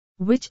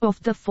Which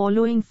of the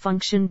following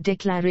function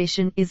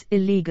declaration is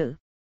illegal?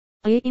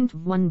 A int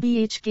 1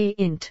 bhk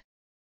int.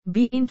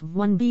 B int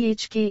 1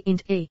 bhk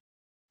int A.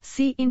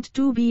 C int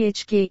 2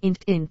 bhk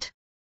int.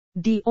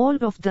 D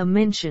all of the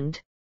mentioned.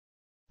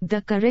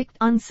 The correct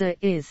answer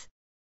is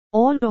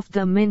all of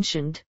the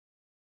mentioned.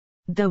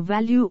 The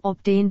value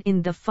obtained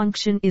in the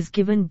function is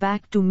given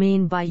back to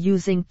main by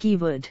using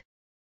keyword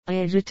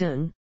A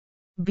return,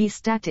 B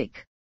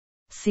static,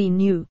 C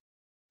new,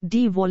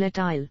 D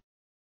volatile.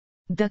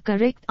 The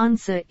correct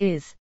answer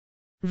is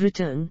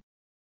return.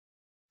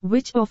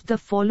 Which of the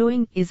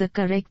following is a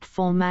correct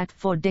format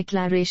for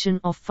declaration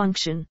of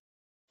function?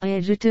 A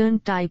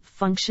return type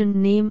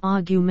function name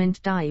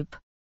argument type.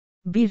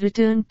 B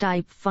return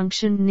type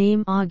function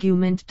name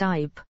argument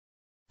type.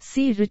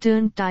 C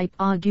return type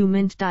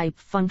argument type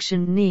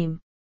function name.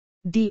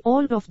 D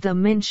all of the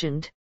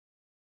mentioned.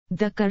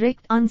 The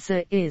correct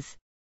answer is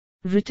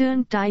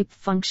return type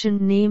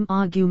function name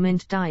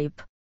argument type.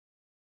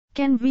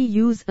 Can we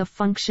use a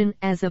function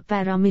as a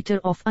parameter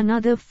of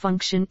another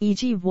function,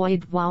 e.g.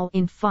 void wow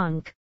in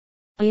func?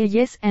 A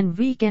yes, and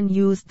we can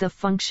use the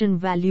function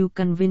value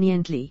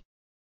conveniently.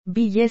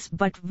 B yes,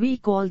 but we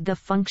call the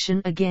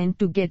function again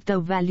to get the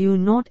value,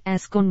 not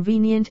as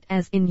convenient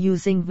as in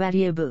using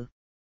variable.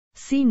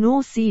 C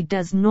no, C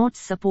does not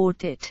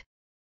support it.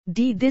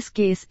 D this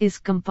case is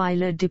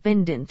compiler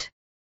dependent.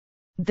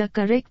 The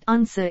correct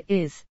answer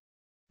is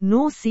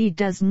no, C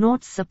does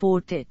not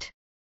support it.